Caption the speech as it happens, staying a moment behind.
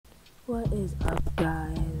What is up,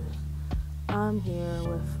 guys? I'm here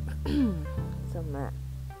with some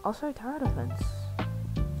also tower defense.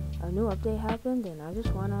 A new update happened and I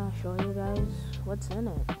just wanna show you guys what's in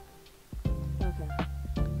it. Okay,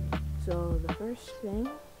 so the first thing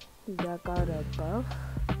that got a buff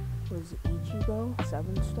was Ichigo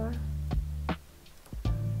 7-star,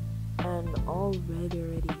 and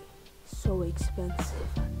already so expensive.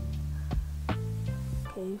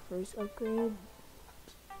 Okay, first upgrade.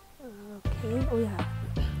 Okay, oh yeah,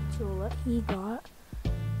 so what he got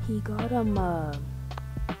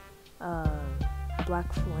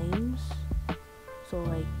black flames. So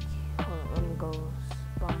like, hold on, let me go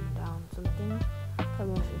spawn down something.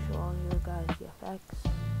 I'm going to show all you guys the effects.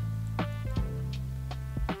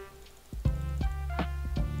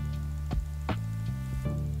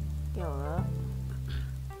 Go up,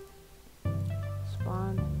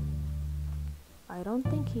 spawn. I don't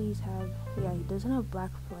think he doesn't have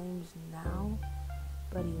black flames now,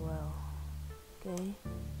 but he will. Okay,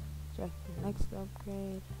 check the next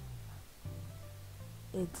upgrade.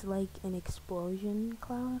 It's like an explosion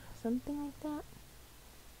cloud, something like that.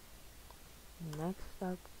 Next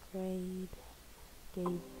upgrade,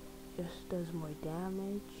 okay, just does more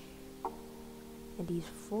damage, and he's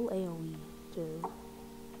full AoE too.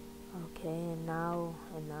 Okay, and now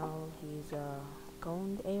he's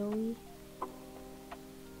coned AoE.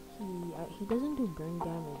 He doesn't do burn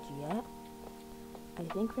damage yet. I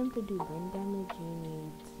think for him to do burn damage, he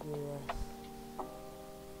needs this.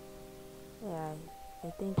 Yeah, I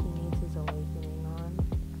think he needs his awakening on.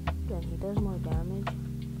 Then he does more damage.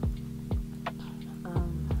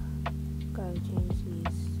 Gotta change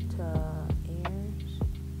these to airs.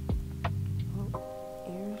 Oh,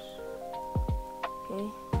 airs. Okay.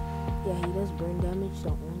 Yeah, he does burn damage, so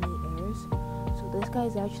only airs. So this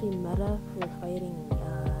guy's actually meta for fighting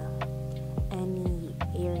any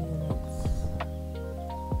air units,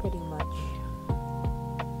 pretty much.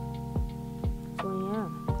 So yeah,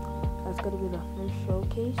 that's gonna be the first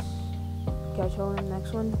showcase. Catch you all in the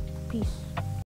next one. Peace.